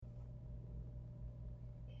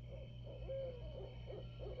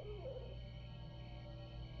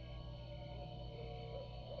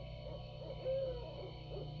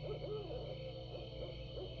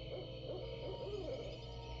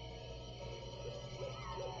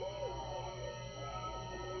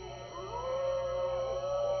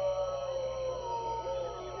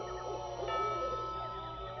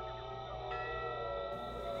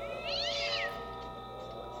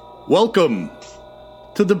Welcome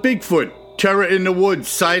to the Bigfoot Terror in the Woods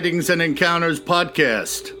Sightings and Encounters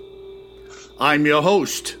podcast. I'm your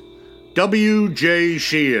host, W.J.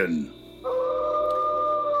 Sheehan.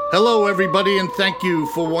 Hello, everybody, and thank you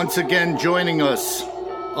for once again joining us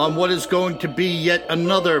on what is going to be yet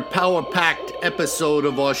another power-packed episode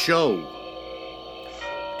of our show.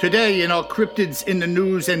 Today, in our Cryptids in the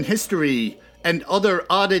News and History and Other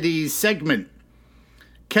Oddities segment,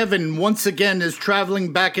 Kevin once again is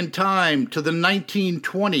traveling back in time to the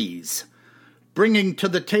 1920s, bringing to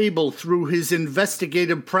the table through his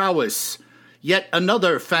investigative prowess yet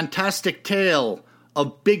another fantastic tale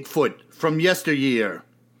of Bigfoot from yesteryear.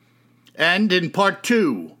 And in part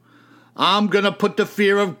 2, I'm going to put the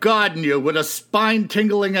fear of God in you with a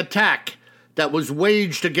spine-tingling attack that was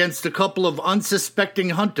waged against a couple of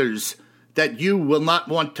unsuspecting hunters that you will not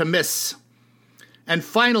want to miss. And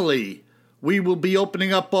finally, we will be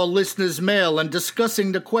opening up our listeners' mail and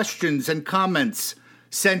discussing the questions and comments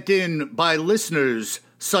sent in by listeners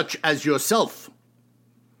such as yourself.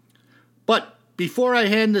 But before I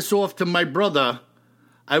hand this off to my brother,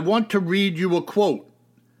 I want to read you a quote.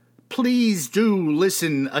 Please do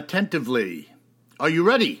listen attentively. Are you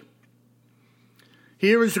ready?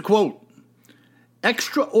 Here is a quote.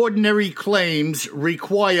 Extraordinary claims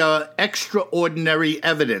require extraordinary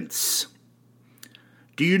evidence.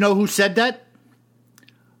 Do you know who said that?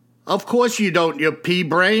 Of course you don't, you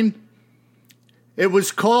pea-brain. It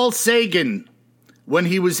was Carl Sagan when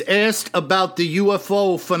he was asked about the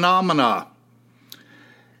UFO phenomena.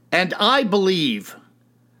 And I believe,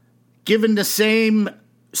 given the same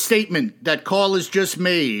statement that Carl has just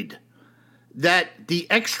made, that the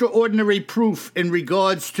extraordinary proof in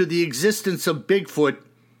regards to the existence of Bigfoot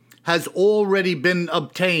has already been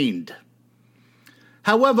obtained.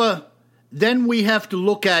 However, then we have to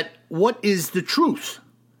look at what is the truth,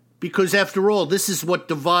 because after all, this is what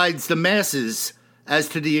divides the masses as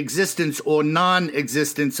to the existence or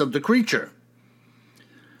non-existence of the creature.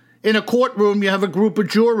 In a courtroom, you have a group of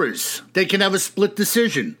jurors. They can have a split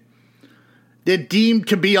decision. They're deemed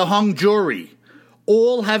to be a hung jury,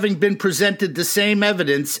 all having been presented the same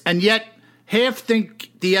evidence, and yet half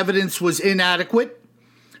think the evidence was inadequate,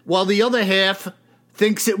 while the other half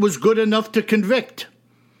thinks it was good enough to convict.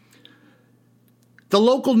 The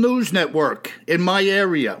local news network in my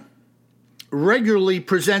area regularly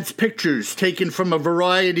presents pictures taken from a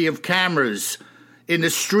variety of cameras in the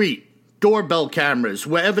street, doorbell cameras,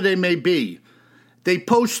 wherever they may be. They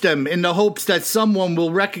post them in the hopes that someone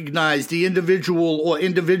will recognize the individual or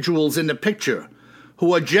individuals in the picture,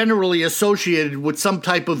 who are generally associated with some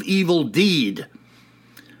type of evil deed.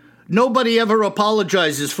 Nobody ever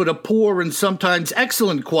apologizes for the poor and sometimes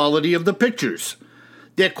excellent quality of the pictures.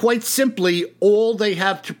 They're quite simply all they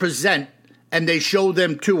have to present, and they show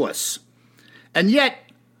them to us. And yet,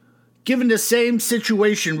 given the same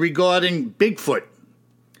situation regarding Bigfoot,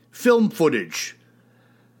 film footage,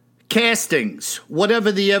 castings,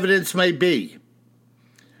 whatever the evidence may be,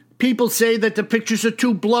 people say that the pictures are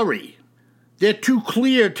too blurry. They're too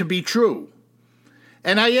clear to be true.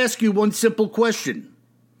 And I ask you one simple question.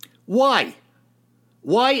 Why?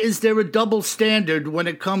 Why is there a double standard when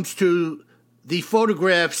it comes to the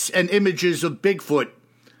photographs and images of Bigfoot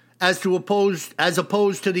as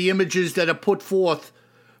opposed to the images that are put forth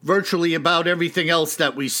virtually about everything else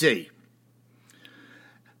that we see?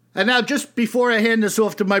 And now, just before I hand this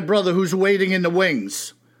off to my brother who's waiting in the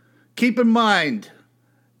wings, keep in mind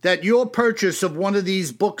that your purchase of one of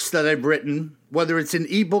these books that I've written, whether it's in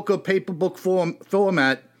ebook or paperbook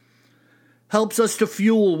format, helps us to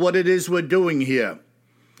fuel what it is we're doing here.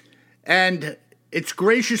 And it's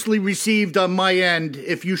graciously received on my end.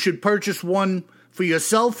 If you should purchase one for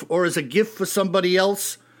yourself or as a gift for somebody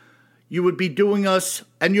else, you would be doing us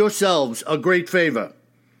and yourselves a great favor.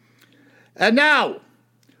 And now,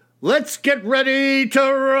 let's get ready to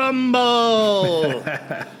rumble.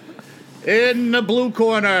 In the blue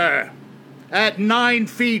corner, at 9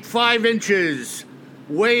 feet 5 inches,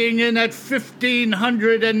 weighing in at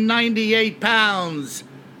 1,598 pounds,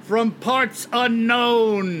 from parts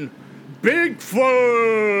unknown,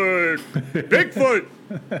 Bigfoot! Bigfoot!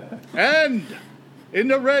 And in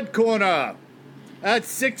the red corner, at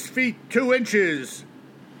 6 feet 2 inches,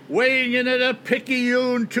 weighing in at a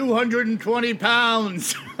picayune 220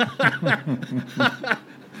 pounds,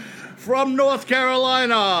 from North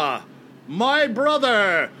Carolina, my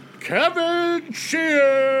brother, Kevin Sheehan.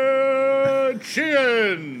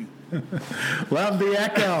 Love the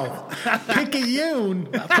echo. Picayune.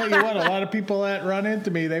 I'll tell you what, a lot of people that run into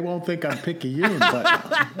me, they won't think I'm Picayune, but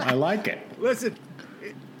I like it. Listen,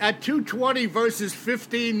 at 220 versus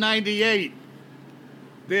 1598,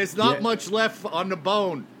 there's not much left on the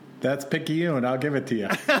bone. That's Picayune. I'll give it to you.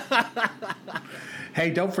 Hey,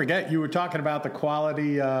 don't forget, you were talking about the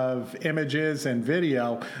quality of images and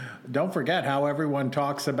video. Don't forget how everyone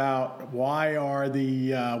talks about why are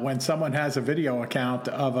when someone has a video account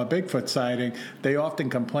of a Bigfoot sighting, they often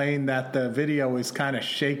complain that the video is kind of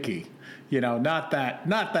shaky. You know, not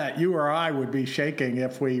that you or I would be shaking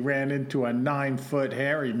if we ran into a 9-foot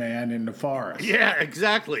hairy man in the forest. Yeah,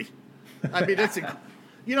 exactly. I mean,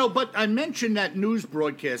 but I mentioned that news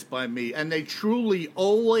broadcast by me, and they truly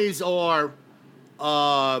always are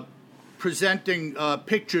presenting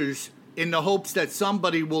pictures in the hopes that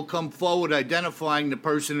somebody will come forward identifying the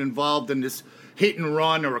person involved in this hit and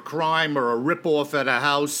run or a crime or a ripoff at a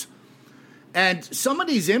house. And some of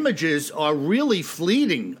these images are really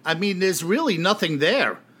fleeting. I mean, there's really nothing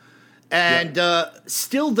there. And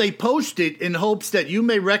still they post it in hopes that you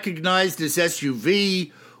may recognize this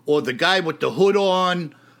SUV or the guy with the hood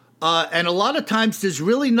on. And a lot of times there's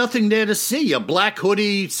really nothing there to see. A black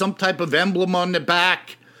hoodie, some type of emblem on the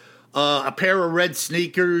back, a pair of red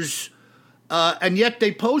sneakers. And yet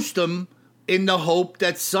they post them in the hope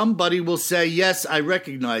that somebody will say, yes, I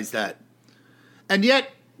recognize that. And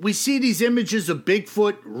yet we see these images of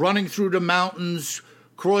Bigfoot running through the mountains,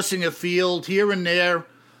 crossing a field here and there.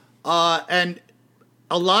 And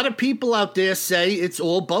a lot of people out there say it's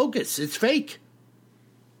all bogus. It's fake.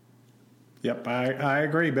 Yep, I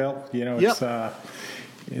agree, Bill. You know,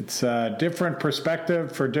 it's a different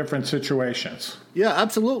perspective for different situations. Yeah,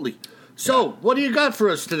 absolutely. So, what do you got for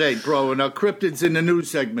us today, bro, in our Cryptids in the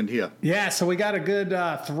News segment here? Yeah, so we got a good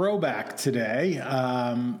throwback today.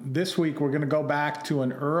 This week we're going to go back to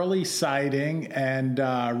an early sighting and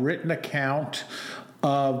written account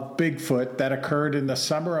of Bigfoot that occurred in the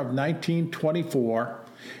summer of 1924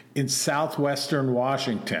 in southwestern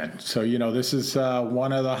Washington. So, you know, this is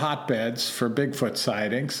one of the hotbeds for Bigfoot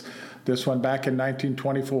sightings. This one back in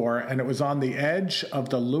 1924, and it was on the edge of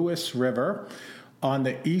the Lewis River on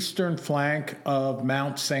the eastern flank of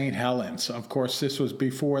Mount St. Helens. Of course, this was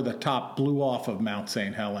before the top blew off of Mount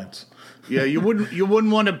St. Helens. Yeah, you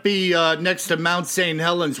wouldn't want to be next to Mount St.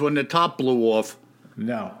 Helens when the top blew off.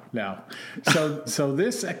 No. So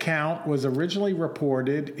this account was originally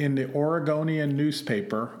reported in the Oregonian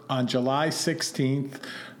newspaper on July 16th,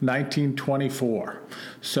 1924.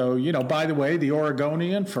 So, you know, by the way, the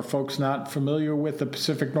Oregonian, for folks not familiar with the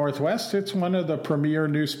Pacific Northwest, it's one of the premier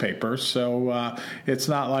newspapers. So it's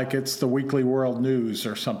not like it's the Weekly World News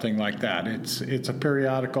or something like that. It's a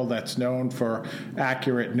periodical that's known for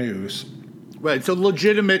accurate news. Right, it's a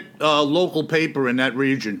legitimate local paper in that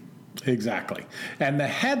region. Exactly. And the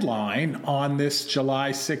headline on this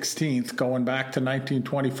July 16th, going back to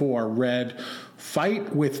 1924, read,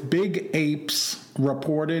 "Fight with Big Apes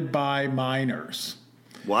Reported by Miners."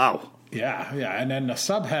 Wow. Yeah. And then the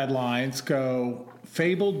subheadlines go,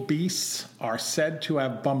 "Fabled beasts are said to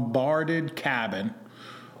have bombarded cabin.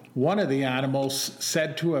 One of the animals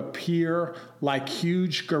said to appear like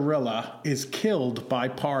huge gorilla is killed by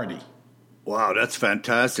party." Wow, that's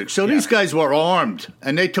fantastic. So these guys were armed,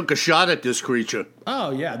 and they took a shot at this creature. Oh,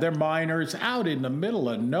 yeah. They're miners out in the middle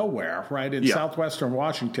of nowhere, right, in southwestern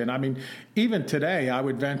Washington. I mean, even today, I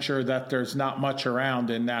would venture that there's not much around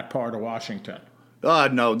in that part of Washington.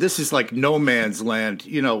 No, this is like no man's land.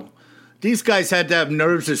 You know, these guys had to have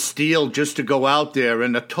nerves of steel just to go out there,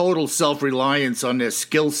 and a total self-reliance on their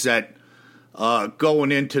skill set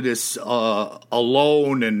going into this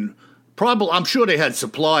alone, and probably, I'm sure they had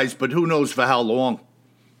supplies, but who knows for how long.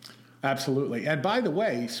 Absolutely. And by the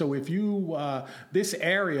way, so if you, this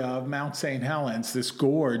area of Mount St. Helens, this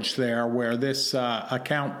gorge there where this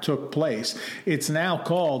account took place, it's now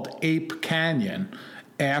called Ape Canyon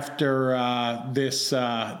after this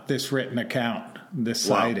written account, this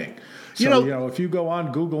sighting. So, you know, if you go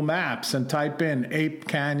on Google Maps and type in Ape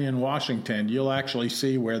Canyon, Washington, you'll actually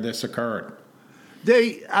see where this occurred.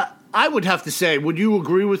 I would have to say, would you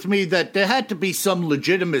agree with me that there had to be some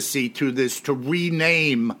legitimacy to this to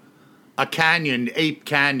rename a canyon Ape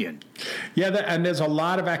Canyon? Yeah, and there's a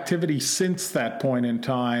lot of activity since that point in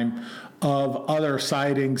time of other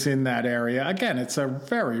sightings in that area. Again, it's a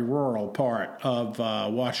very rural part of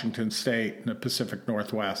Washington State in the Pacific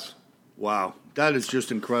Northwest. Wow, that is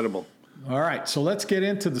just incredible. All right, so let's get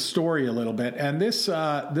into the story a little bit. And this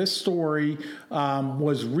story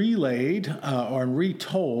was relayed or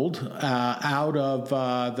retold out of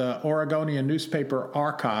the Oregonian newspaper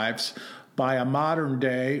archives by a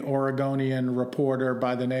modern-day Oregonian reporter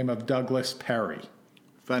by the name of Douglas Perry.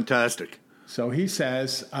 Fantastic. So he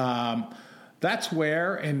says, that's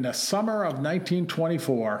where, in the summer of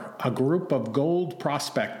 1924, a group of gold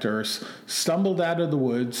prospectors stumbled out of the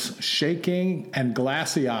woods, shaking and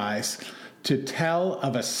glassy eyes, to tell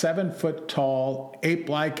of 7-foot tall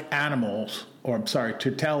ape-like animals,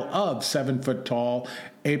 to tell of 7-foot tall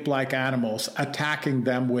ape-like animals attacking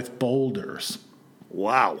them with boulders.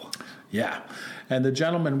 Wow. Yeah. And the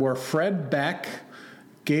gentlemen were Fred Beck,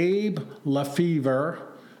 Gabe Lefevre,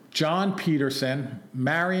 John Peterson,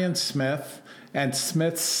 Marion Smith, and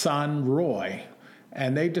Smith's son Roy.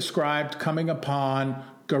 And they described coming upon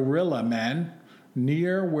gorilla men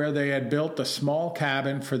near where they had built a small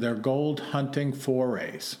cabin for their gold hunting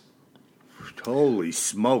forays. Holy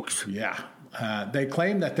smokes. Yeah. They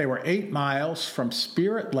claimed that they were 8 miles from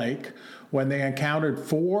Spirit Lake when they encountered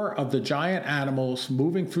 4 of the giant animals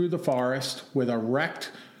moving through the forest with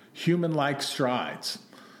erect, human-like strides.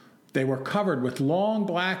 They were covered with long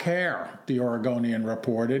black hair, the Oregonian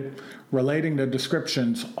reported, relating the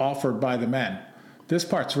descriptions offered by the men. This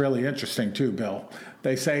part's really interesting too, Bill.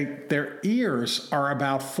 They say their ears are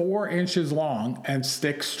about 4 inches long and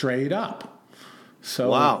stick straight up.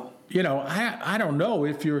 So, wow. I don't know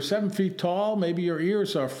if you're 7 feet tall, maybe your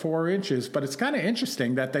ears are 4 inches, but it's kind of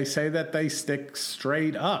interesting that they say that they stick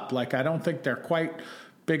straight up. Like, I don't think they're quite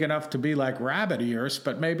big enough to be like rabbit ears,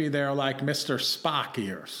 but maybe they're like Mr. Spock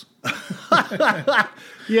ears.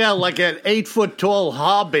 Yeah, like an 8-foot tall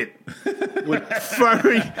hobbit with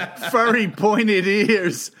furry pointed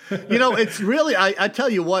ears. It's really, I tell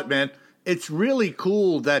you what, man, it's really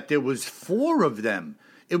cool that there was 4 of them.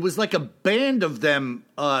 It was like a band of them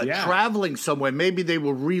traveling somewhere. Maybe they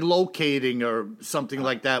were relocating or something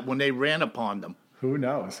like that when they ran upon them. Who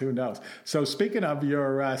knows? So speaking of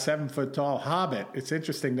your 7-foot tall hobbit, it's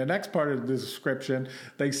interesting. The next part of the description,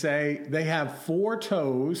 they say they have 4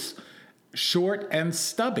 toes, short and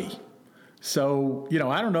stubby. So,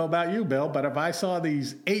 I don't know about you, Bill, but if I saw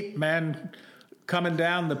these ape men coming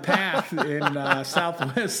down the path in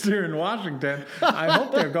southwestern Washington, I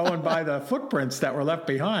hope they're going by the footprints that were left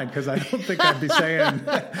behind, because I don't think I'd be saying,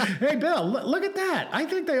 hey, Bill, look at that. I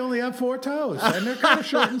think they only have 4 toes, and they're kind of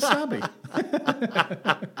short and stubby.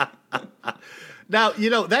 Now,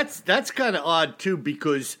 that's kind of odd, too,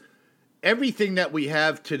 because everything that we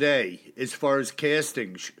have today, as far as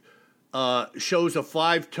casting, shows a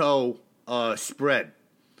 5-toe spread.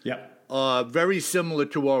 Yep. Very similar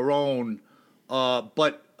to our own.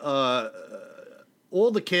 But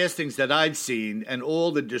all the castings that I've seen and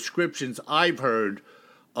all the descriptions I've heard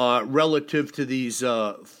relative to these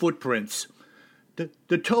footprints,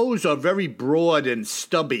 the toes are very broad and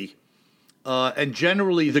stubby, and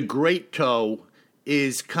generally the great toe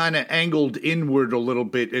is kind of angled inward a little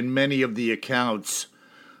bit in many of the accounts.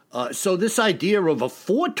 So this idea of a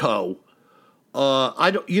 4-toe,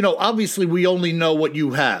 obviously we only know what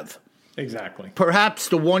you have. Exactly. Perhaps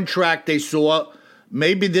the one track they saw,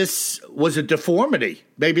 maybe this was a deformity.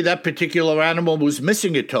 Maybe that particular animal was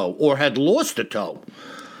missing a toe or had lost a toe.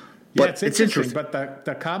 But it's interesting. But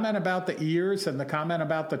the comment about the ears and the comment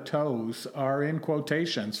about the toes are in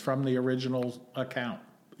quotations from the original account.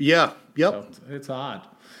 Yeah. Yep. So it's odd.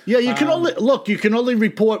 Yeah, you can only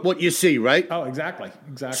report what you see, right? Oh, exactly.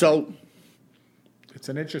 So it's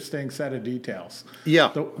an interesting set of details.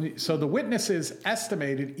 Yeah. So the witnesses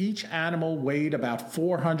estimated each animal weighed about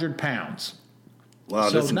 400 pounds. Wow,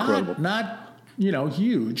 so that's incredible. Not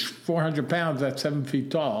huge, 400 pounds at 7 feet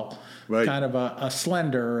tall. Right. Kind of a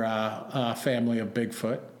slender family of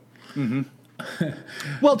Bigfoot. Mm-hmm.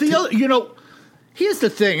 Well, here's the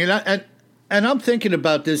thing, and I'm thinking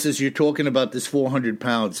about this as you're talking about this 400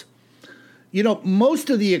 pounds. Most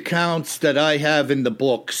of the accounts that I have in the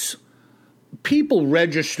books, people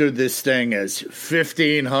register this thing as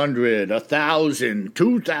 1,500, 1,000,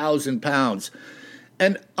 2,000 pounds.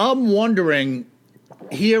 And I'm wondering,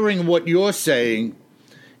 hearing what you're saying,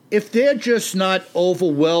 if they're just not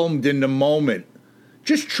overwhelmed in the moment,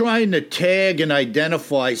 just trying to tag and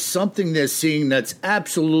identify something they're seeing that's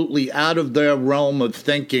absolutely out of their realm of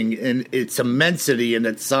thinking in its immensity and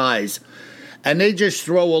its size, and they just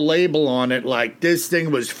throw a label on it like this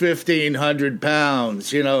thing was 1,500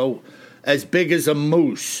 pounds, as big as a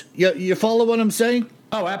moose. You follow what I'm saying?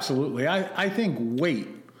 Oh, absolutely. I think weight,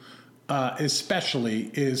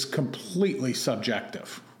 especially, is completely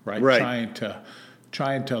subjective, right?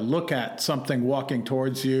 Trying to look at something walking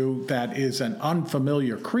towards you that is an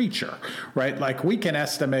unfamiliar creature, right? Like, we can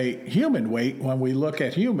estimate human weight when we look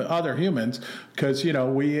at other humans, because we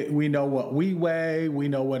know what we weigh, we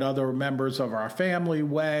know what other members of our family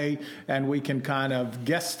weigh, and we can kind of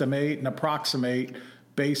guesstimate and approximate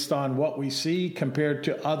based on what we see compared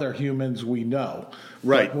to other humans we know.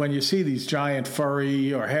 Right. But when you see these giant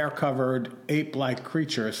furry or hair-covered ape-like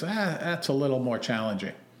creatures, that's a little more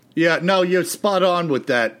challenging. Yeah, no, you're spot on with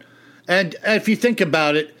that. And if you think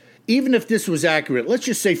about it, even if this was accurate, let's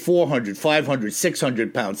just say 400, 500,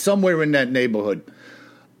 600 pounds, somewhere in that neighborhood.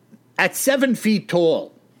 At 7 feet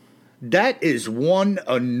tall, that is one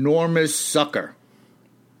enormous sucker.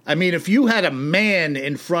 I mean, if you had a man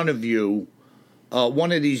in front of you,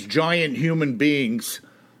 one of these giant human beings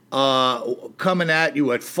coming at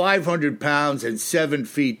you at 500 pounds and 7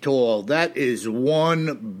 feet tall, that is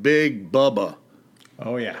one big bubba.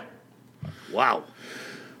 Oh, yeah. Wow.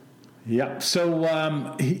 Yeah. So,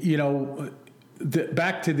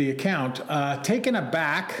 back to the account. Taken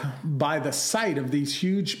aback by the sight of these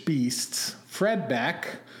huge beasts, Fred Beck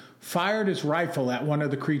fired his rifle at one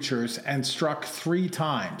of the creatures and struck 3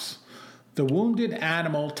 times. The wounded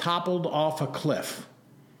animal toppled off a cliff.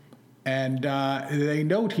 And they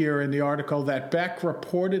note here in the article that Beck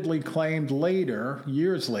reportedly claimed later,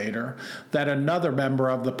 years later, that another member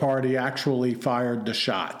of the party actually fired the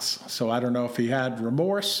shots. So I don't know if he had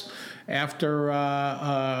remorse after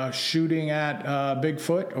shooting at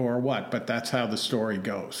Bigfoot or what, but that's how the story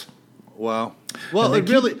goes. Wow. Well, it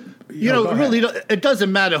really... it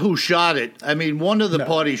doesn't matter who shot it. I mean, one of the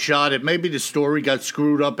parties shot it. Maybe the story got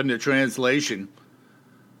screwed up in the translation.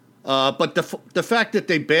 But the fact that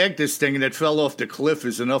they bagged this thing and it fell off the cliff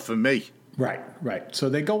is enough for me. Right. So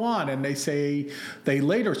they go on and they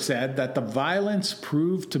later said that the violence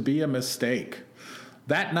proved to be a mistake.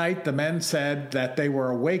 That night, the men said that they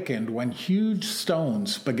were awakened when huge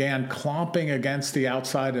stones began clomping against the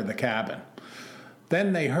outside of the cabin.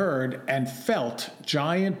 Then they heard and felt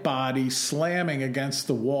giant bodies slamming against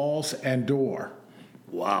the walls and door.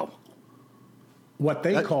 Wow. What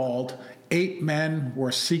they called 8 men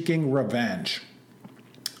were seeking revenge.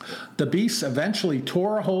 The beasts eventually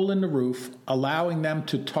tore a hole in the roof, allowing them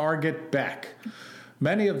to target Beck.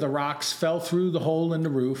 Many of the rocks fell through the hole in the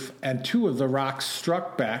roof, and 2 of the rocks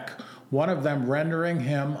struck Beck, one of them rendering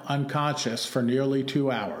him unconscious for nearly 2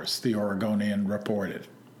 hours, the Oregonian reported.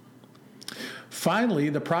 Finally,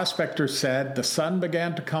 the prospector said the sun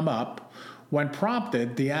began to come up, which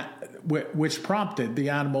prompted the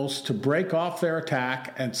animals to break off their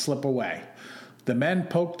attack and slip away. The men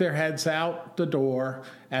poked their heads out the door,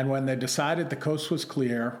 and when they decided the coast was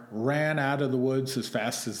clear, ran out of the woods as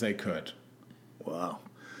fast as they could. Wow.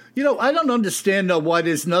 I don't understand why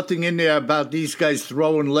there's nothing in there about these guys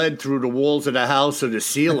throwing lead through the walls of the house or the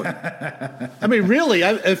ceiling. I mean, really,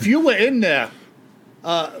 if you were in there,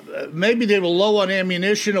 maybe they were low on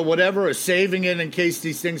ammunition or whatever, or saving it in case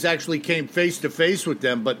these things actually came face to face with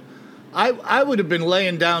them. But I would have been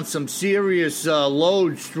laying down some serious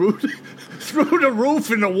loads through the roof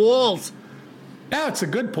and the walls. Yeah, it's a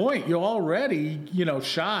good point. You already,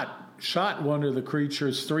 shot one of the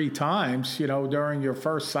creatures 3 times, during your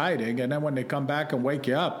first sighting. And then when they come back and wake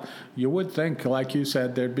you up, you would think, like you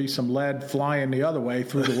said, there'd be some lead flying the other way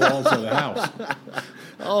through the walls of the house.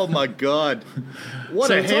 Oh, my God. What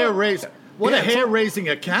a hair-raising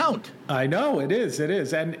account. I know, it is.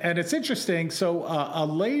 And it's interesting. So a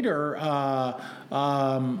later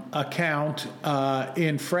account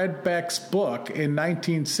in Fred Beck's book in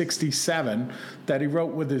 1967 that he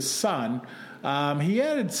wrote with his son, he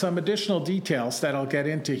added some additional details that I'll get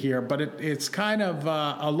into here, but it's kind of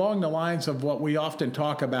along the lines of what we often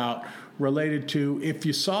talk about related to if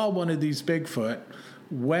you saw one of these Bigfoot,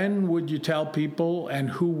 when would you tell people and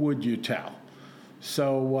who would you tell?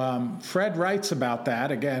 So Fred writes about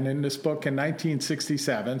that, again, in this book in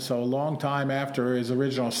 1967, so a long time after his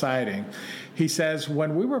original sighting. He says,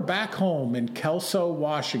 when we were back home in Kelso,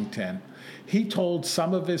 Washington, he told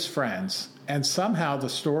some of his friends, and somehow the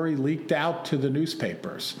story leaked out to the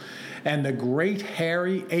newspapers, and the great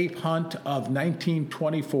hairy ape hunt of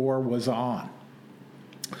 1924 was on.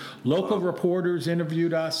 Local reporters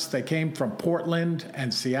interviewed us. They came from Portland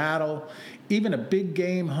and Seattle. Even a big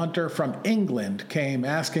game hunter from England came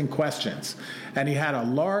asking questions, and he had a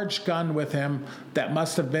large gun with him that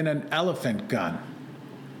must have been an elephant gun.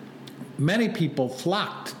 Many people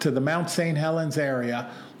flocked to the Mount St. Helens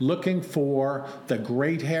area looking for the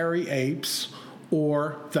great hairy apes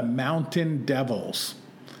or the mountain devils.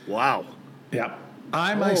 Wow. Yep.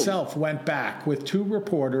 I myself went back with 2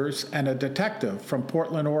 reporters and a detective from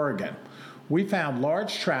Portland, Oregon. We found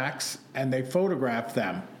large tracks, and they photographed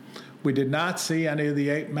them. We did not see any of the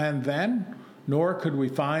 8 men then, nor could we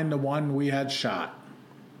find the one we had shot.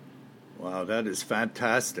 Wow, that is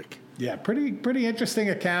fantastic. Yeah, pretty interesting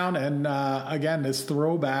account. And again, this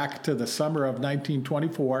throwback to the summer of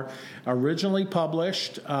 1924, originally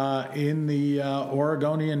published in the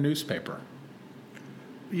Oregonian newspaper.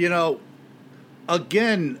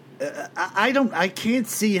 Again, I can't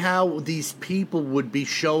see how these people would be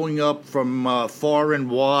showing up from far and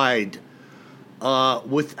wide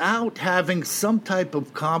without having some type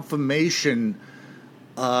of confirmation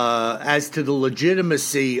as to the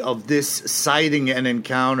legitimacy of this sighting and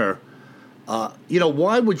encounter.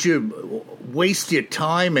 Why would you waste your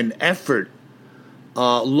time and effort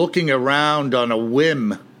looking around on a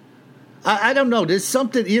whim? I don't know. There's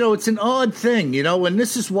something, it's an odd thing, and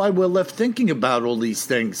this is why we're left thinking about all these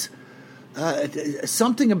things.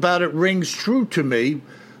 Something about it rings true to me,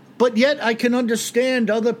 but yet I can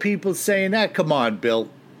understand other people saying, come on, Bill.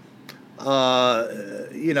 Why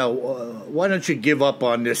don't you give up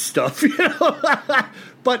on this stuff?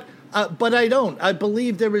 But I don't. I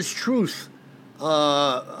believe there is truth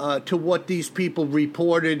to what these people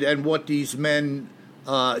reported and what these men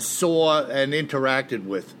saw and interacted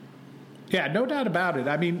with. Yeah, no doubt about it.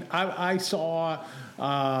 I mean, I saw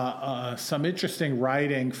some interesting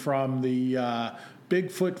writing from the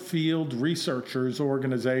Bigfoot Field Researchers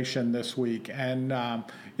Organization this week, and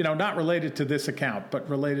not related to this account, but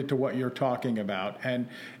related to what you're talking about. And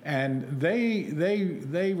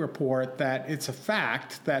they report that it's a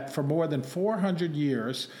fact that for more than 400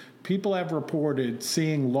 years, people have reported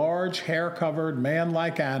seeing large, hair-covered,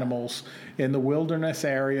 man-like animals in the wilderness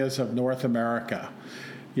areas of North America.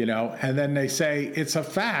 And then they say it's a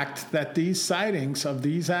fact that these sightings of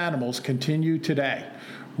these animals continue today.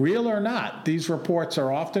 Real or not, these reports are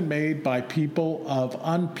often made by people of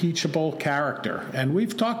unimpeachable character. And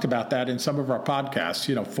we've talked about that in some of our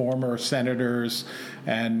podcasts, former senators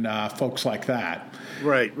and folks like that.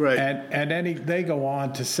 Right. And then they go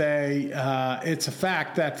on to say it's a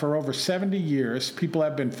fact that for over 70 years, people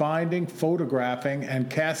have been finding, photographing, and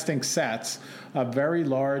casting sets of very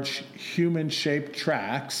large human-shaped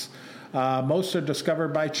tracks. Most are discovered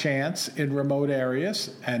by chance in remote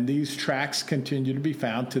areas, and these tracks continue to be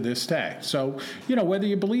found to this day. So, whether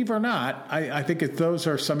you believe or not, I think those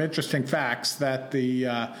are some interesting facts that the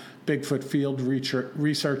Bigfoot Field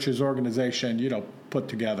Researchers Organization, put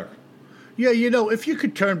together. Yeah, if you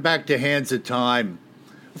could turn back the hands of time,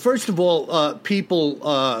 first of all,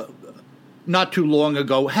 people not too long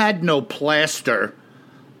ago had no plaster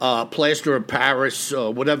of Paris,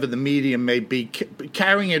 whatever the medium may be,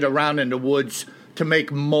 carrying it around in the woods to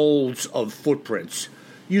make molds of footprints.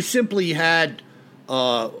 You simply had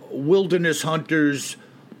wilderness hunters,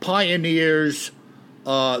 pioneers,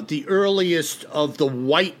 the earliest of the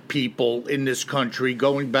white people in this country,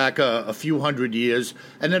 going back a few hundred years,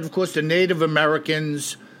 and then, of course, the Native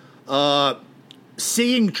Americans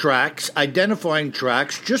seeing tracks, identifying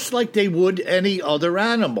tracks, just like they would any other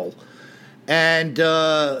animal. And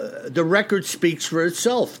the record speaks for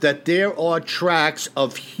itself that there are tracks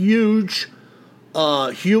of huge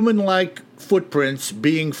human-like footprints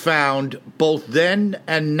being found both then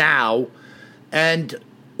and now, and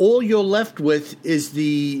all you're left with is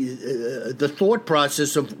the thought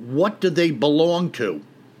process of what do they belong to.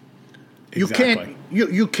 Exactly.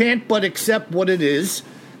 You can't but accept what it is,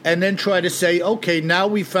 and then try to say, okay, now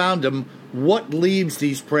we found them. What leaves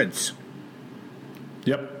these prints?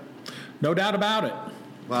 Yep. No doubt about it.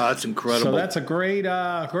 Wow, that's incredible. So that's a great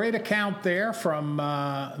account there from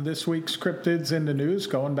this week's Cryptids in the News,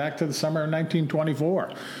 going back to the summer of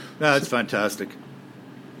 1924. That's fantastic.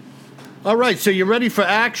 All right, so you're ready for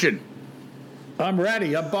action? I'm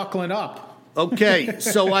ready. I'm buckling up. Okay,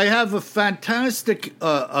 so I have a fantastic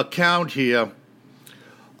account here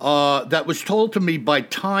that was told to me by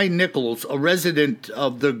Ty Nichols, a resident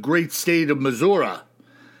of the great state of Missouri.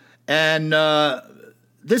 And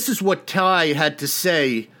this is what Ty had to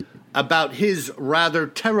say about his rather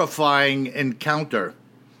terrifying encounter.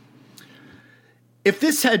 If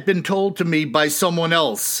this had been told to me by someone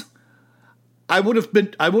else, I would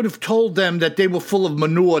have told them that they were full of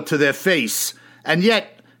manure to their face, and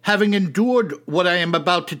yet, having endured what I am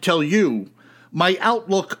about to tell you, my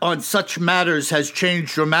outlook on such matters has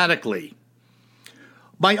changed dramatically.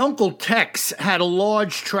 My Uncle Tex had a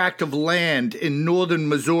large tract of land in northern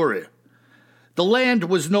Missouri. The land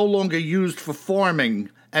was no longer used for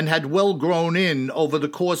farming and had well grown in over the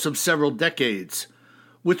course of several decades,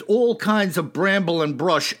 with all kinds of bramble and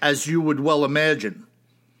brush, as you would well imagine.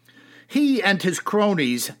 He and his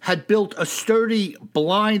cronies had built a sturdy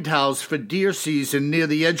blind house for deer season near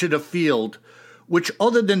the edge of the field, which,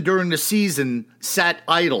 other than during the season, sat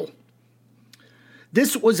idle.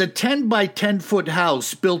 This was a 10 by 10 foot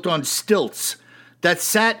house built on stilts that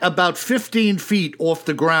sat about 15 feet off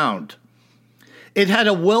the ground. It had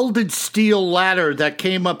a welded steel ladder that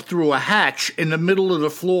came up through a hatch in the middle of the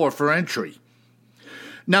floor for entry.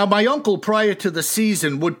 Now, my uncle, prior to the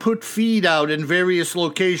season, would put feed out in various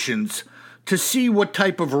locations to see what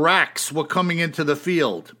type of racks were coming into the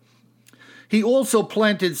field. He also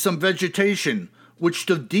planted some vegetation, which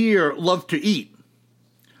the deer love to eat.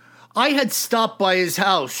 I had stopped by his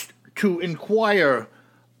house to inquire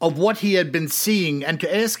of what he had been seeing and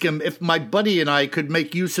to ask him if my buddy and I could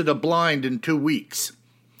make use of the blind in 2 weeks.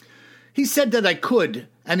 He said that I could,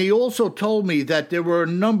 and he also told me that there were a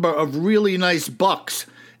number of really nice bucks,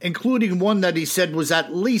 including one that he said was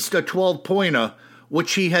at least a 12-pointer,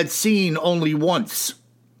 which he had seen only once.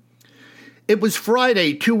 It was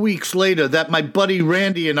Friday, 2 weeks later, that my buddy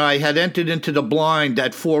Randy and I had entered into the blind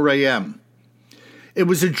at 4 a.m. It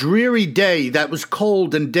was a dreary day that was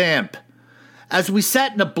cold and damp. As we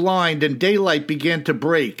sat in the blind and daylight began to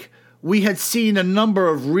break, we had seen a number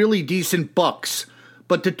of really decent bucks,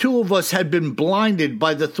 but the two of us had been blinded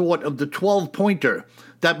by the thought of the 12-pointer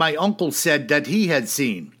that my uncle said that he had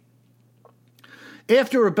seen.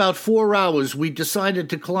 After about 4 hours, we decided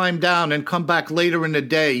to climb down and come back later in the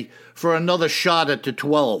day for another shot at the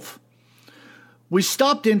 12. We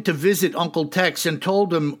stopped in to visit Uncle Tex and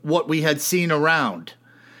told him what we had seen around.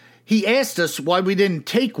 He asked us why we didn't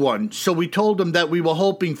take one, so we told him that we were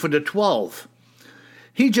hoping for the 12.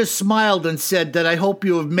 He just smiled and said that I hope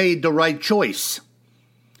you have made the right choice.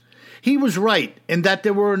 He was right in that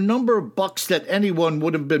there were a number of bucks that anyone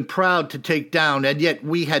would have been proud to take down, and yet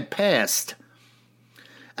we had passed.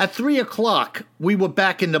 At 3 o'clock, we were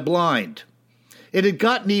back in the blind. It had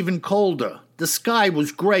gotten even colder. The sky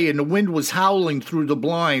was gray and the wind was howling through the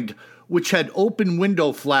blind, which had open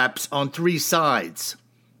window flaps on 3 sides.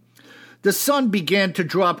 The sun began to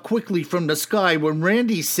drop quickly from the sky when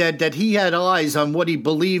Randy said that he had eyes on what he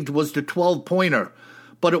believed was the 12-pointer,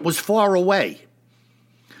 but it was far away.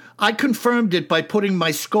 I confirmed it by putting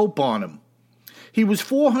my scope on him. He was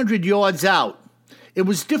 400 yards out. It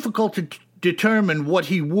was difficult to determine what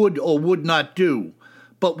he would or would not do,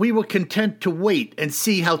 but we were content to wait and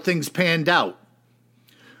see how things panned out.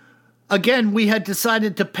 Again, we had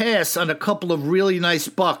decided to pass on a couple of really nice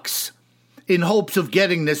bucks in hopes of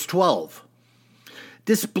getting this 12.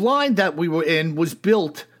 This blind that we were in was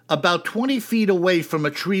built about 20 feet away from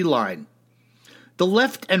a tree line. The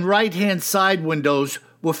left and right-hand side windows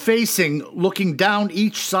were facing, looking down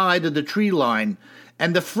each side of the tree line,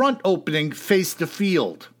 and the front opening faced the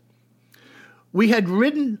field. We had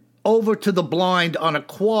ridden over to the blind on a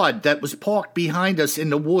quad that was parked behind us in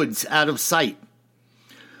the woods out of sight.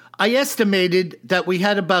 I estimated that we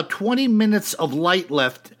had about 20 minutes of light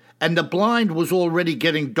left, and the blind was already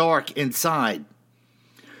getting dark inside.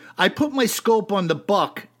 I put my scope on the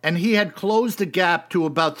buck, and he had closed the gap to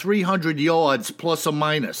about 300 yards plus or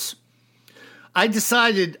minus. I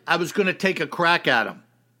decided I was going to take a crack at him.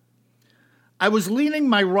 I was leaning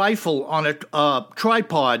my rifle on a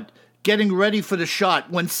tripod, getting ready for the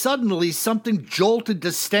shot, when suddenly something jolted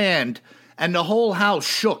the stand and the whole house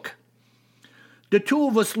shook. The two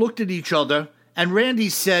of us looked at each other, and Randy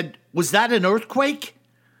said, "Was that an earthquake?"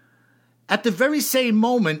 At the very same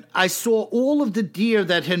moment, I saw all of the deer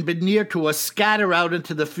that had been near to us scatter out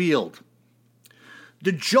into the field.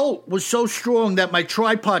 The jolt was so strong that my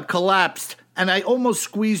tripod collapsed, and I almost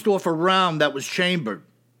squeezed off a round that was chambered.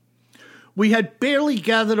 We had barely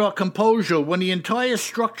gathered our composure when the entire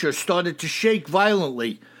structure started to shake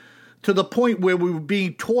violently, to the point where we were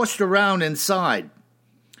being tossed around inside.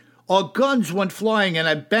 Our guns went flying, and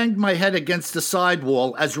I banged my head against the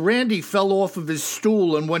sidewall as Randy fell off of his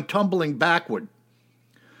stool and went tumbling backward.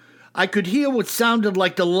 I could hear what sounded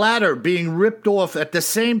like the ladder being ripped off. At the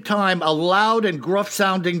same time, a loud and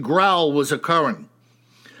gruff-sounding growl was occurring.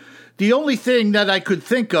 The only thing that I could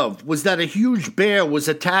think of was that a huge bear was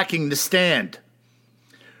attacking the stand.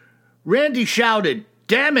 Randy shouted,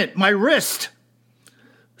 "Damn it, my wrist!"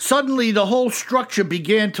 Suddenly, the whole structure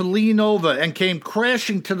began to lean over and came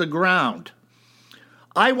crashing to the ground.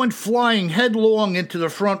 I went flying headlong into the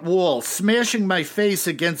front wall, smashing my face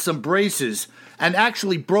against some braces, and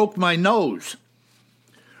actually broke my nose.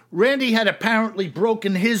 Randy had apparently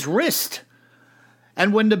broken his wrist,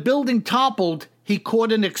 and when the building toppled, he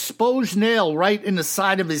caught an exposed nail right in the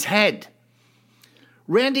side of his head.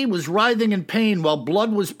 Randy was writhing in pain while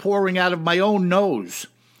blood was pouring out of my own nose.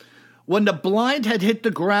 When the blind had hit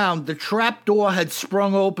the ground, the trap door had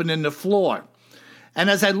sprung open in the floor. And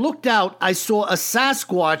as I looked out, I saw a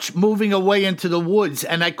Sasquatch moving away into the woods,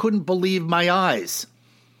 and I couldn't believe my eyes.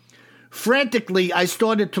 Frantically, I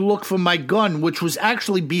started to look for my gun, which was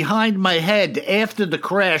actually behind my head after the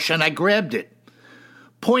crash, and I grabbed it.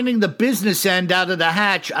 Pointing the business end out of the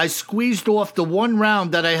hatch, I squeezed off the one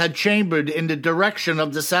round that I had chambered in the direction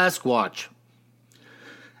of the Sasquatch.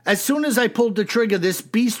 As soon as I pulled the trigger, this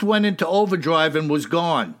beast went into overdrive and was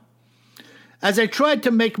gone. As I tried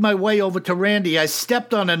to make my way over to Randy, I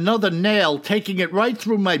stepped on another nail, taking it right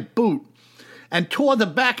through my boot, and tore the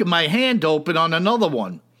back of my hand open on another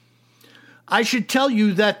one. I should tell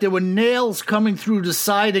you that there were nails coming through the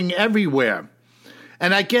siding everywhere,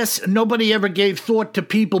 and I guess nobody ever gave thought to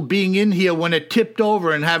people being in here when it tipped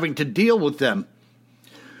over and having to deal with them.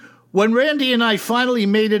 When Randy and I finally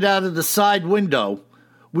made it out of the side window,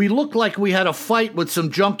 we looked like we had a fight with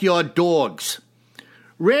some junkyard dogs.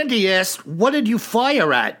 Randy asked, "What did you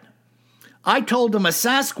fire at?" I told him a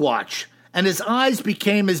Sasquatch, and his eyes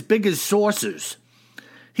became as big as saucers.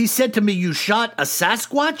 He said to me, "You shot a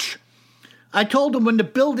Sasquatch?" I told him when the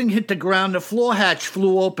building hit the ground, the floor hatch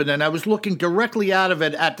flew open, and I was looking directly out of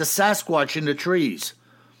it at the Sasquatch in the trees.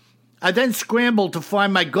 I then scrambled to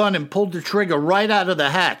find my gun and pulled the trigger right out of the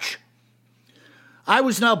hatch. I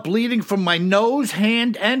was now bleeding from my nose,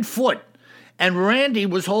 hand, and foot, and Randy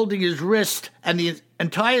was holding his wrist, and the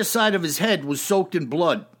entire side of his head was soaked in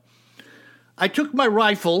blood. I took my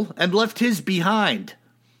rifle and left his behind.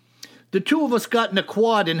 The two of us got in a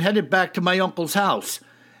quad and headed back to my uncle's house,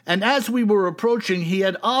 and as we were approaching, he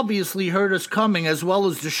had obviously heard us coming as well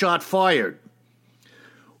as the shot fired.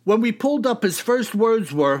 When we pulled up, his first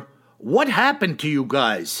words were, "What happened to you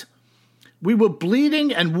guys?" We were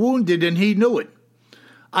bleeding and wounded, and he knew it.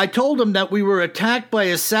 I told him that we were attacked by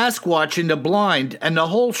a Sasquatch in the blind, and the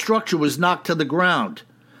whole structure was knocked to the ground.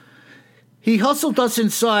 He hustled us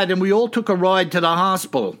inside, and we all took a ride to the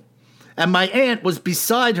hospital, and my aunt was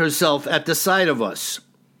beside herself at the sight of us.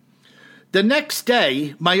 The next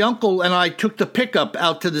day, my uncle and I took the pickup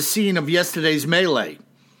out to the scene of yesterday's melee.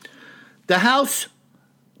 The house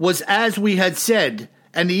was as we had said,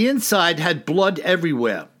 and the inside had blood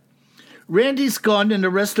everywhere. Randy's gun and the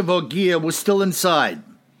rest of our gear was still inside.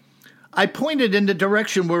 I pointed in the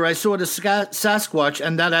direction where I saw the Sasquatch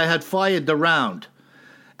and that I had fired the round.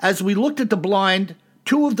 As we looked at the blind,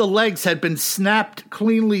 2 of the legs had been snapped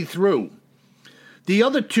cleanly through. The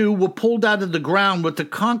other 2 were pulled out of the ground with the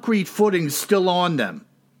concrete footings still on them.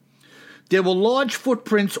 There were large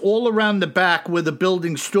footprints all around the back where the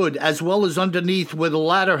building stood, as well as underneath where the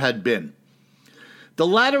ladder had been. The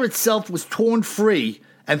ladder itself was torn free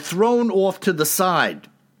and thrown off to the side.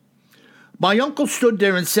 My uncle stood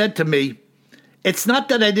there and said to me, "It's not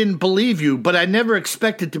that I didn't believe you, but I never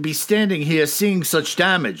expected to be standing here seeing such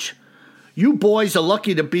damage. You boys are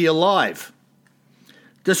lucky to be alive."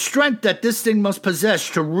 The strength that this thing must possess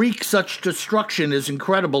to wreak such destruction is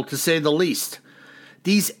incredible, to say the least.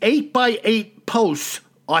 These 8x8 posts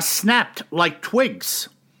are snapped like twigs.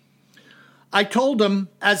 I told him,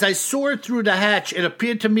 as I saw it through the hatch, it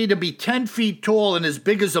appeared to me to be 10 feet tall and as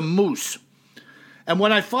big as a moose. And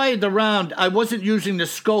when I fired the round, I wasn't using the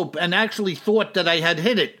scope and actually thought that I had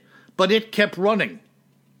hit it, but it kept running.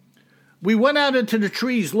 We went out into the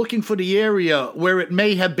trees looking for the area where it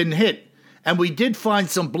may have been hit, and we did find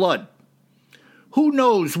some blood. Who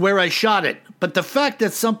knows where I shot it, but the fact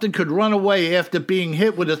that something could run away after being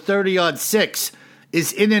hit with a 30-06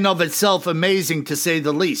 is in and of itself amazing, to say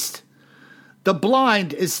the least. The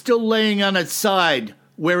blind is still laying on its side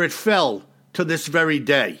where it fell to this very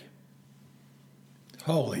day.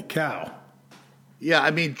 Holy cow. Yeah, I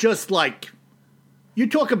mean, just like, you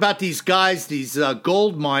talk about these guys, these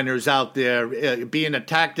gold miners out there being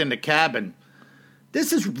attacked in the cabin.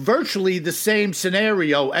 This is virtually the same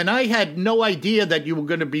scenario, and I had no idea that you were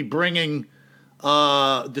going to be bringing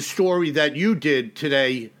the story that you did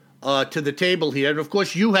today to the table here. And, of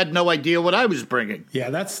course, you had no idea what I was bringing. Yeah,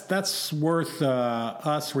 that's worth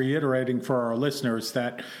us reiterating for our listeners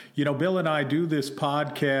that, you know, Bill and I do this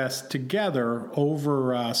podcast together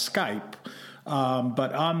over Skype,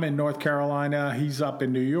 but I'm in North Carolina, he's up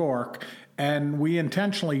in New York, and we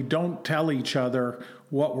intentionally don't tell each other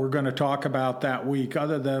what we're going to talk about that week,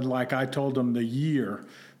 other than, like, I told him the year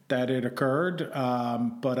that it occurred,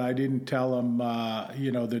 but I didn't tell him,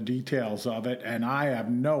 the details of it, and I have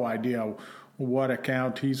no idea what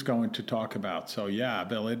account he's going to talk about. So, yeah,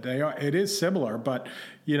 Bill, it is similar, but,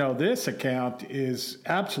 you know, this account is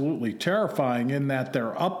absolutely terrifying in that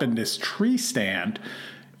they're up in this tree stand,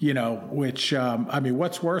 you know, which,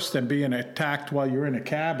 what's worse than being attacked while you're in a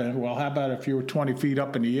cabin? Well, how about if you were 20 feet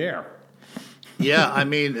up in the air? Yeah, I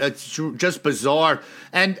mean, it's just bizarre.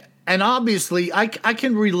 And obviously, I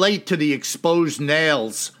can relate to the exposed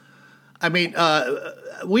nails. I mean,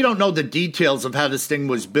 we don't know the details of how this thing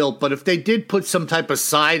was built, but if they did put some type of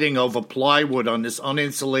siding over plywood on this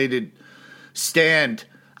uninsulated stand,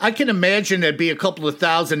 I can imagine there'd be a couple of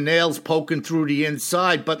thousand nails poking through the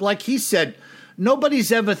inside. But like he said,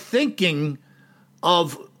 nobody's ever thinking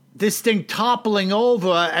of this thing toppling over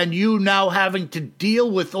and you now having to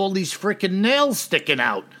deal with all these freaking nails sticking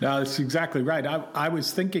out. No, that's exactly right. I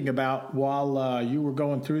was thinking about, while you were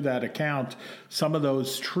going through that account, some of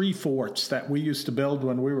those tree forts that we used to build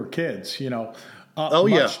when we were kids,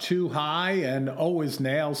 much too high and always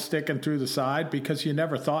nails sticking through the side because you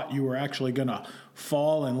never thought you were actually going to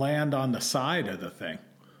fall and land on the side of the thing.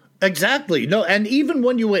 Exactly. No, and even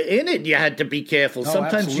when you were in it, you had to be careful.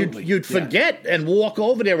 Sometimes you'd forget and walk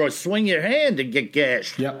over there or swing your hand and get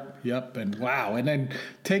gashed. Yep. And wow. And then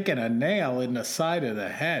taking a nail in the side of the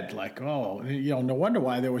head, like, no wonder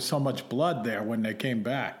why there was so much blood there when they came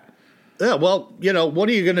back. Yeah, well, what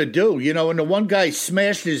are you going to do? And the one guy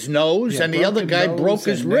smashed his nose and the other guy broke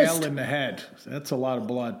his wrist. Nail in the head. That's a lot of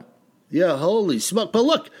blood. Yeah, holy smoke. But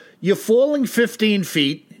look, you're falling 15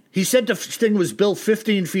 feet. He said the thing was built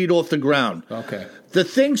 15 feet off the ground. Okay. The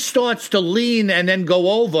thing starts to lean and then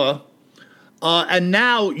go over, and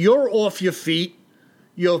now you're off your feet.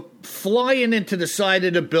 You're flying into the side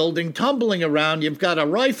of the building, tumbling around. You've got a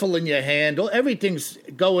rifle in your hand. Everything's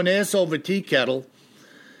going ass over tea kettle.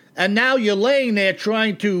 And now you're laying there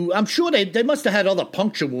trying to... I'm sure they must have had other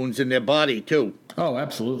puncture wounds in their body, too. Oh,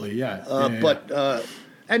 absolutely, yeah.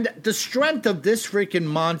 And the strength of this freaking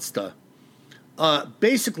monster...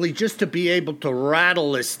 basically just to be able to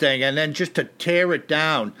rattle this thing and then just to tear it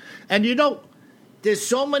down. And there's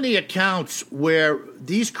so many accounts where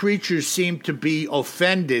these creatures seem to be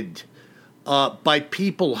offended by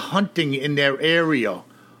people hunting in their area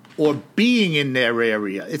or being in their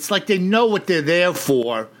area. It's like they know what they're there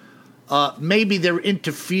for. Maybe they're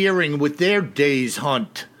interfering with their day's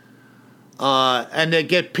hunt. And they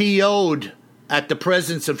get PO'd at the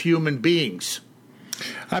presence of human beings.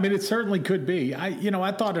 I mean, it certainly could be.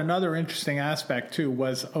 I thought another interesting aspect, too,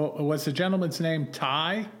 was the gentleman's name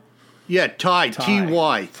Ty? Yeah, Ty,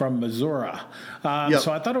 T-Y. From Missouri.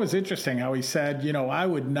 So I thought it was interesting how he said, I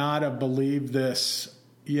would not have believed this,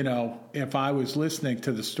 if I was listening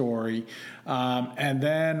to the story. And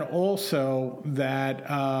then also that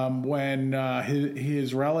when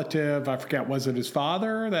his relative, I forget, was it his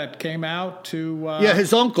father that came out to...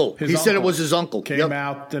 his uncle. He said it was his uncle. Came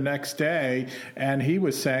out the next day, and he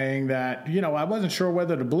was saying that, I wasn't sure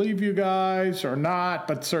whether to believe you guys or not,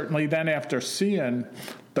 but certainly then after seeing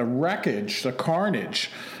the wreckage, the carnage...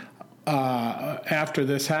 after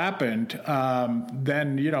this happened,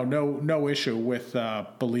 then, no issue with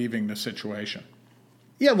believing the situation.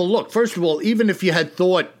 Yeah, well, look, first of all, even if you had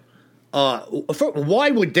thought,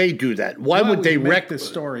 why would they do that? Why would they wreck this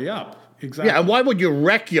story up? Exactly. Yeah, and why would you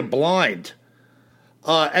wreck your blind?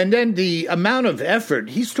 And then the amount of effort,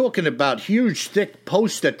 he's talking about huge, thick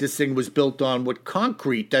posts that this thing was built on with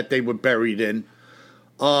concrete that they were buried in.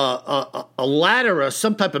 A ladder,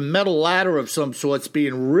 some type of metal ladder of some sorts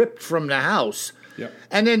being ripped from the house. Yep.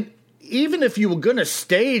 And then even if you were going to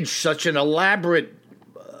stage such an elaborate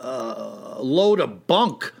load of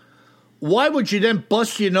bunk, why would you then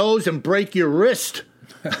bust your nose and break your wrist?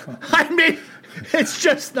 I mean, it's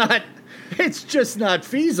just not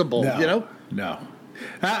feasible, No.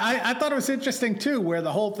 I thought it was interesting, too, where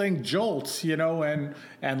the whole thing jolts, and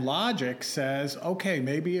logic says, okay,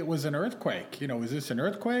 maybe it was an earthquake. Is this an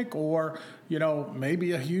earthquake or,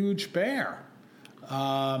 maybe a huge bear?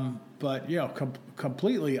 But,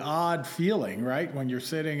 completely odd feeling, right, when you're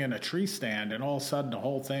sitting in a tree stand and all of a sudden the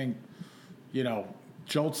whole thing,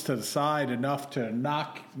 jolts to the side enough to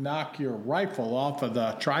knock your rifle off of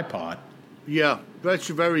the tripod. Yeah, that's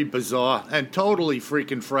very bizarre and totally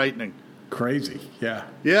freaking frightening. Crazy, yeah.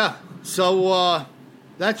 Yeah, so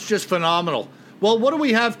that's just phenomenal. Well, what do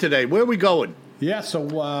we have today? Where are we going? Yeah, so,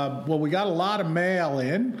 we got a lot of mail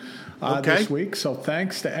in this week, so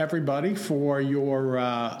thanks to everybody for your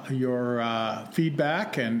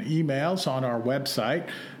feedback and emails on our website.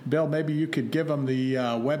 Bill, maybe you could give them the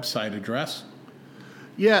website address.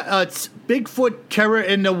 Yeah, it's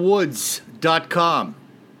BigfootTerrorInTheWoods.com.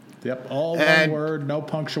 Yep, all one word, no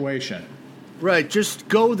punctuation. Right, just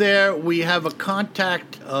go there. We have a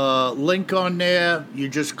contact link on there. You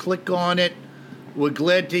just click on it. We're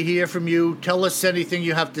glad to hear from you. Tell us anything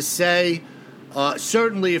you have to say.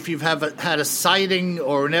 Certainly, if you've had a sighting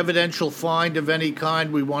or an evidential find of any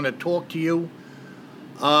kind, we want to talk to you.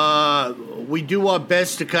 We do our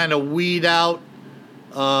best to kind of weed out.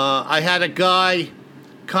 I had a guy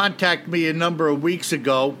contact me a number of weeks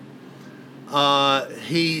ago.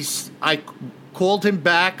 I called him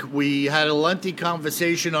back. We had a lengthy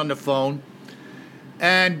conversation on the phone.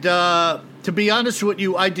 And to be honest with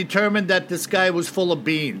you, I determined that this guy was full of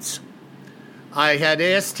beans. I had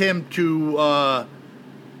asked him to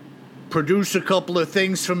produce a couple of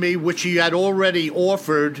things for me, which he had already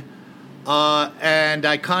offered. and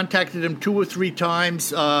I contacted him 2 or 3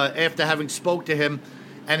 times after having spoke to him,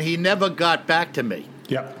 and he never got back to me.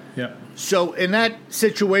 Yep. So in that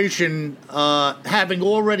situation, having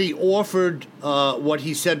already offered what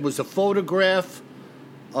he said was a photograph,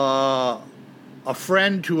 a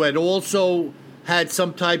friend who had also had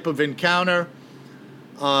some type of encounter,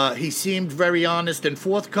 he seemed very honest and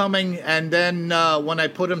forthcoming, and then when I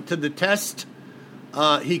put him to the test,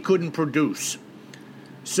 he couldn't produce.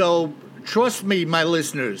 So trust me, my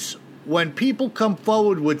listeners, when people come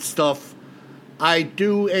forward with stuff, I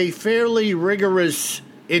do a fairly rigorous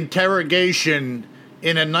interrogation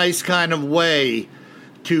in a nice kind of way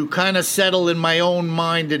to kind of settle in my own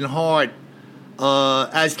mind and heart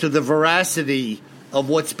as to the veracity of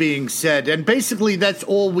what's being said. And basically that's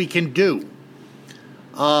all we can do.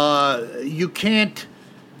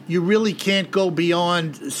 You really can't go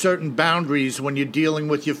beyond certain boundaries when you're dealing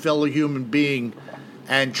with your fellow human being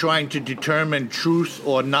and trying to determine truth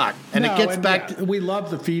or not. And it gets back to... We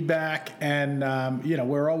love the feedback, and,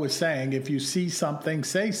 we're always saying, if you see something,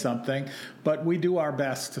 say something, but we do our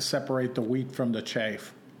best to separate the wheat from the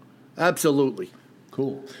chaff. Absolutely.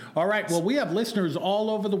 Cool. All right. Well, we have listeners all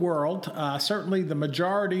over the world. Certainly the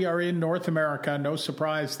majority are in North America. No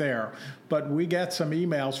surprise there. But we get some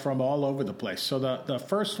emails from all over the place. So the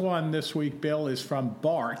first one this week, Bill, is from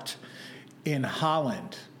Bart in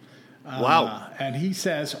Holland. Wow. And he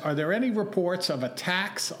says, are there any reports of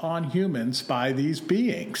attacks on humans by these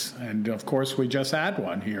beings? And, of course, we just had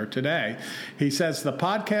one here today. He says, the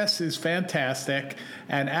podcast is fantastic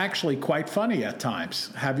and actually quite funny at times.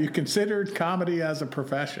 Have you considered comedy as a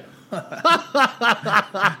profession? No,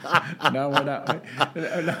 we're not.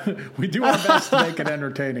 We do our best to make it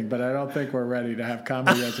entertaining, but I don't think we're ready to have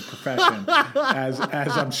comedy as a profession, as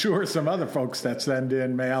I'm sure some other folks that send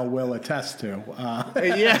in mail will attest to.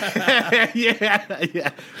 Yeah.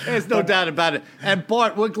 There's no doubt about it. And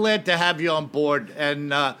Bart, we're glad to have you on board.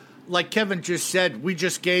 And like Kevin just said, we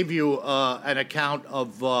just gave you an account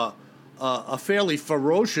of a fairly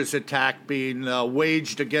ferocious attack being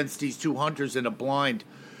waged against these 2 hunters in a blind.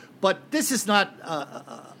 But this is not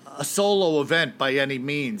a solo event by any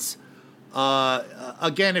means.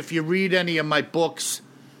 Again, if you read any of my books,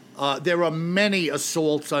 there are many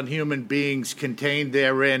assaults on human beings contained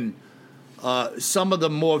therein, some of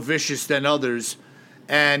them more vicious than others.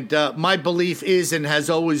 And my belief is and has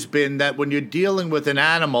always been that when you're dealing with an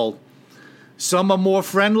animal, some are more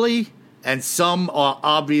friendly and some are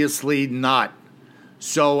obviously not.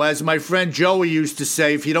 So, as my friend Joey used to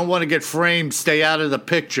say, if you don't want to get framed, stay out of the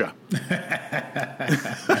picture.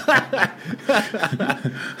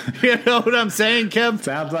 You know what I'm saying, Kev?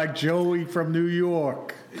 Sounds like Joey from New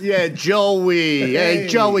York. Yeah, Joey. Hey,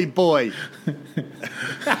 Joey boy. All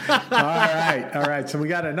right. So we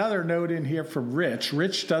got another note in here from Rich.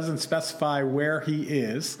 Rich doesn't specify where he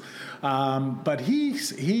is, but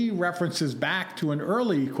he references back to an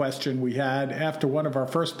early question we had after one of our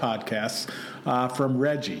first podcasts from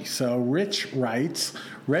Reggie. So Rich writes,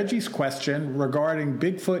 Reggie's question regarding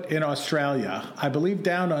Bigfoot in Australia. I believe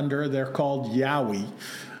down under they're called Yowie.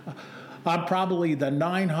 I'm probably the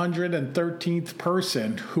 913th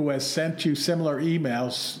person who has sent you similar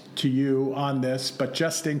emails to you on this, but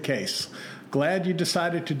just in case. Glad you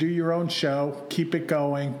decided to do your own show. Keep it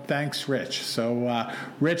going. Thanks, Rich. So,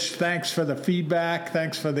 Rich, thanks for the feedback.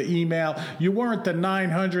 Thanks for the email. You weren't the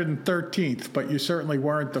 913th, but you certainly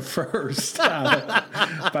weren't the first.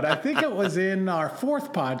 But I think it was in our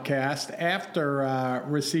fourth podcast after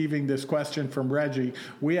receiving this question from Reggie,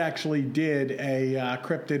 we actually did a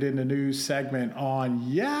Cryptid in the News segment on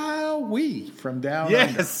Yowie from Down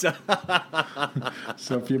Under.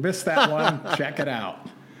 So if you missed that one, check it out.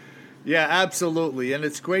 Yeah, absolutely, and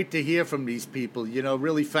it's great to hear from these people. You know,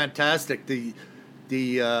 really fantastic. The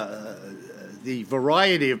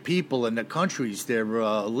variety of people in the countries they're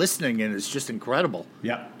listening in is just incredible.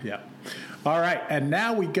 Yeah. All right, and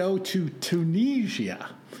now we go to Tunisia.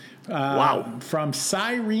 Wow. From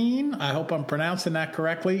Cyrene, I hope I'm pronouncing that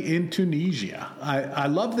correctly, in Tunisia. I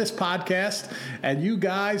love this podcast, and you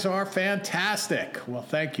guys are fantastic. Well,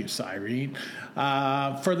 thank you, Cyrene.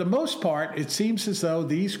 For the most part, it seems as though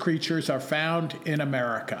these creatures are found in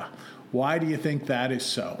America. Why do you think that is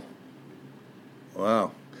so?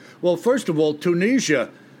 Wow. Well, first of all, Tunisia.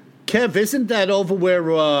 Kev, isn't that over where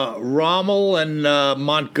Rommel and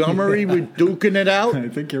Montgomery were duking it out? I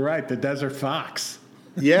think you're right, the Desert Fox.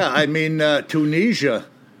 Yeah, I mean, Tunisia,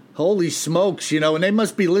 holy smokes, you know, and they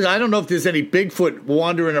must be, I don't know if there's any Bigfoot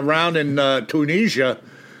wandering around in Tunisia,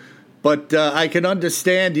 but I can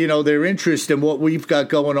understand, you know, their interest in what we've got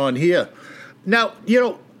going on here. Now, you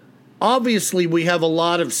know, obviously we have a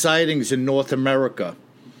lot of sightings in North America,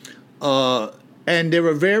 And there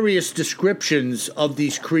are various descriptions of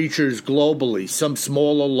these creatures globally, some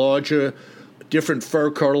smaller, larger, different fur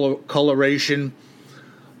coloration.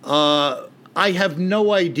 I have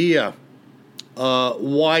no idea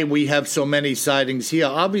why we have so many sightings here.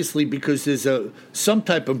 Obviously, because there's some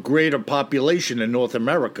type of greater population in North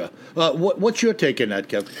America. What's your take on that,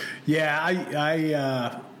 Kev? Yeah,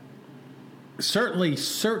 I certainly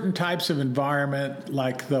certain types of environment,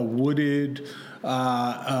 like the wooded,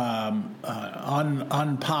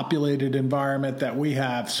 unpopulated environment that we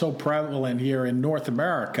have so prevalent here in North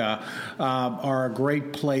America, are a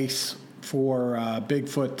great place for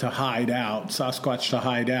Bigfoot to hide out, Sasquatch to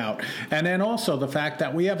hide out. And then also the fact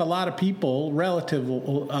that we have a lot of people,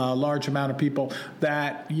 large amount of people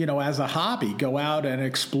that, as a hobby go out and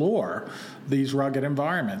explore these rugged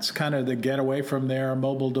environments, kind of to get away from their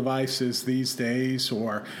mobile devices these days,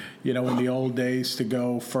 or, in the old days to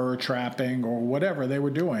go fur trapping or whatever they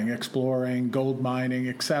were doing, exploring, gold mining,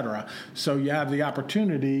 etc. So you have the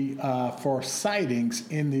opportunity for sightings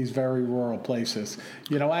in these very rural places.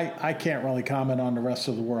 I can't really comment on the rest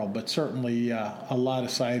of the world, but certainly a lot of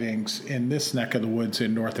sightings in this neck of the woods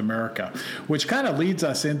in North America, which kind of leads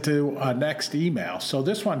us into our next email. So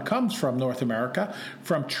this one comes from North America,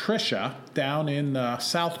 from Tricia, down in the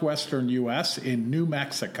southwestern U.S. in New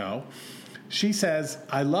Mexico. She says,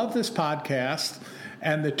 I love this podcast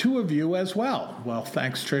and the two of you as well. Well,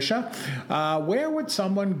 thanks, Tricia. Where would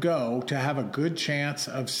someone go to have a good chance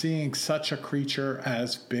of seeing such a creature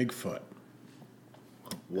as Bigfoot?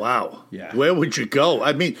 Wow. Yeah. Where would you go?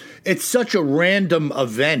 I mean, it's such a random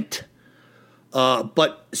event.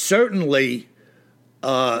 But certainly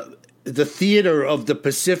the theater of the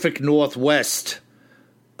Pacific Northwest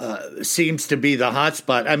seems to be the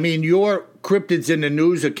hotspot. I mean, your Cryptids in the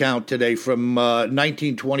News account today from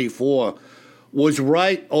 1924 was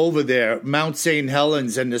right over there, Mount St.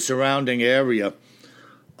 Helens and the surrounding area.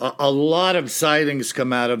 A lot of sightings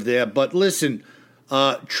come out of there. But listen,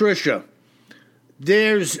 Tricia,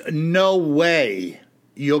 there's no way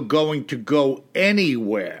you're going to go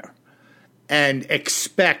anywhere and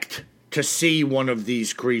expect to see one of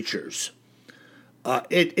these creatures.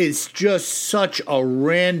 It is just such a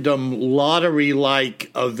random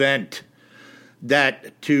lottery-like event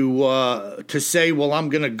that to say, well, I'm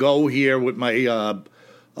going to go here with my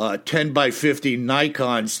 10 by 50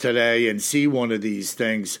 Nikons today and see one of these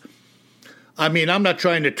things. I mean, I'm not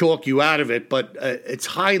trying to talk you out of it, but it's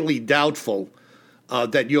highly doubtful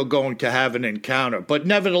that you're going to have an encounter. But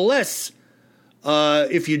nevertheless,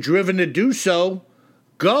 if you're driven to do so,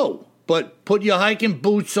 go. But put your hiking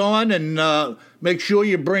boots on and make sure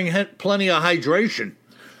you bring plenty of hydration.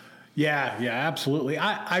 Yeah, absolutely.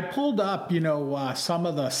 I pulled up, some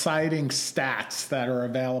of the sighting stats that are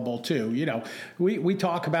available too. We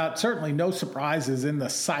talk about certainly no surprises in the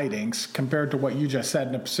sightings compared to what you just said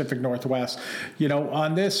in the Pacific Northwest.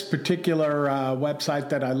 On this particular website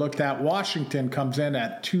that I looked at, Washington comes in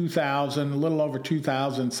at 2,000, a little over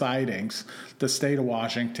 2,000 sightings, the state of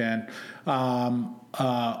Washington.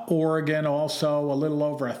 Oregon also a little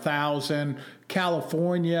over 1,000.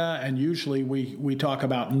 California, and usually we talk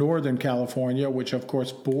about Northern California, which of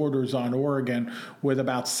course borders on Oregon, with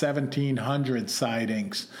about 1,700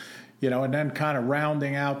 sightings. And then kind of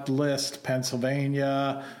rounding out the list,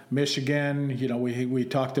 Pennsylvania, Michigan. We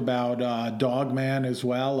talked about Dogman as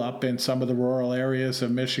well, up in some of the rural areas of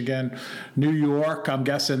Michigan. New York, I'm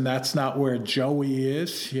guessing that's not where Joey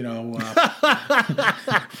is.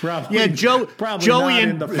 Probably, yeah, probably Joey not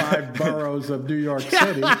in the 5 boroughs of New York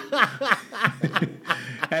City.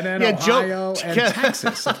 And then Ohio and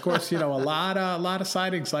Texas, of course. A lot of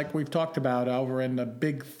sightings like we've talked about over in the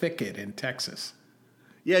Big Thicket in Texas.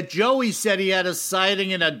 Yeah, Joey said he had a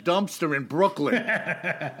sighting in a dumpster in Brooklyn.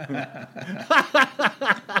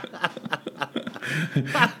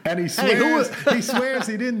 And he swears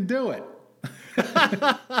he didn't do it.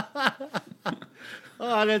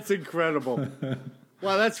 Oh, that's incredible.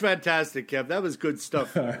 Wow, that's fantastic, Kev. That was good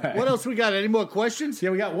stuff. Right. What else we got? Any more questions?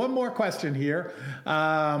 Yeah, we got one more question here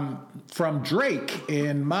from Drake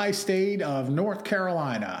in my state of North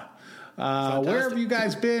Carolina. Where have you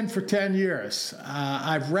guys been for 10 years?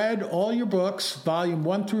 I've read all your books, volume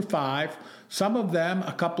 1 through 5, some of them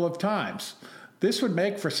a couple of times. This would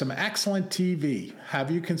make for some excellent TV.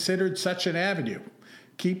 Have you considered such an avenue?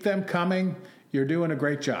 Keep them coming. You're doing a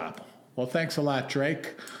great job. Well, thanks a lot,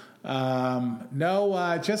 Drake.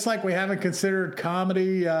 No, just like we haven't considered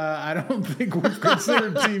comedy, I don't think we've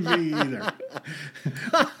considered TV either.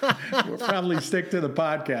 We'll probably stick to the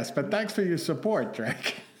podcast, but thanks for your support,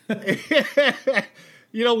 Drake.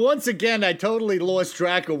 Once again, I totally lost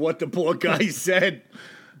track of what the poor guy said.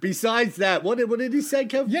 Besides that, what did he say,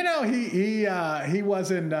 Kev? You know, he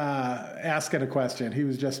wasn't asking a question. He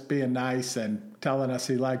was just being nice and telling us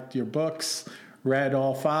he liked your books, read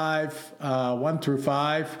all 5, 1 through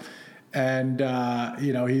 5. And,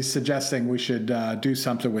 he's suggesting we should do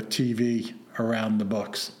something with TV around the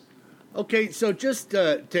books. Okay, so just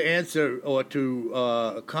to answer or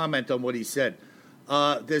to comment on what he said,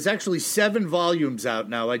 there's actually 7 volumes out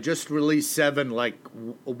now. I just released 7 like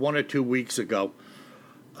 1 or 2 weeks ago.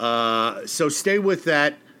 So stay with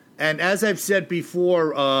that. And as I've said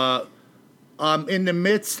before, I'm in the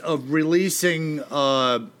midst of releasing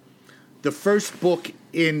the first book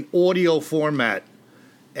in audio format.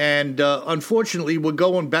 And unfortunately, we're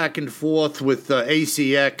going back and forth with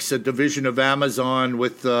ACX, a division of Amazon,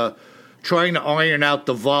 with trying to iron out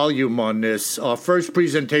the volume on this. Our first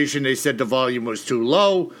presentation, they said the volume was too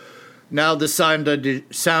low. Now the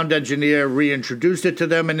sound engineer reintroduced it to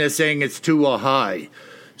them, and they're saying it's too high.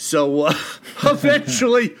 So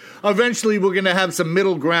eventually, we're going to have some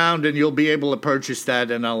middle ground, and you'll be able to purchase that,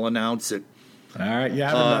 and I'll announce it. All right, you're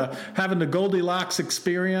having the Goldilocks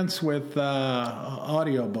experience with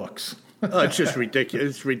audiobooks. It's just ridiculous.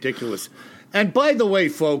 It's ridiculous. And by the way,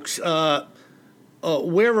 folks,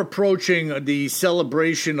 we're approaching the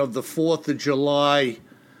celebration of the 4th of July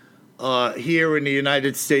here in the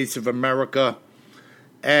United States of America.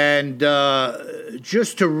 And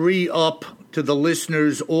just to re-up to the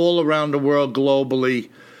listeners all around the world globally,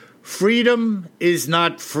 freedom is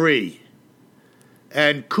not free.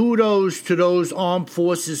 And kudos to those armed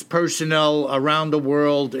forces personnel around the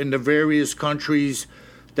world in the various countries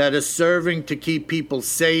that are serving to keep people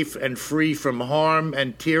safe and free from harm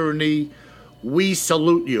and tyranny. We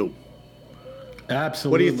salute you.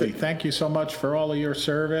 Absolutely. What do you think? Thank you so much for all of your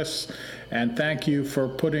service, and thank you for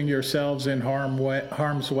putting yourselves in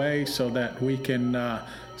harm's way so that we can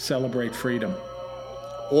celebrate freedom.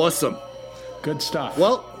 Awesome. Good stuff.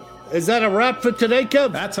 Well, is that a wrap for today,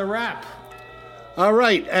 Kev? That's a wrap. All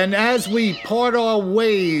right, and as we part our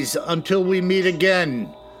ways until we meet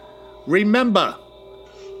again, remember,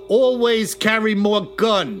 always carry more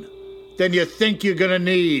gun than you think you're going to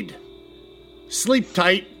need. Sleep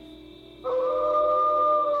tight.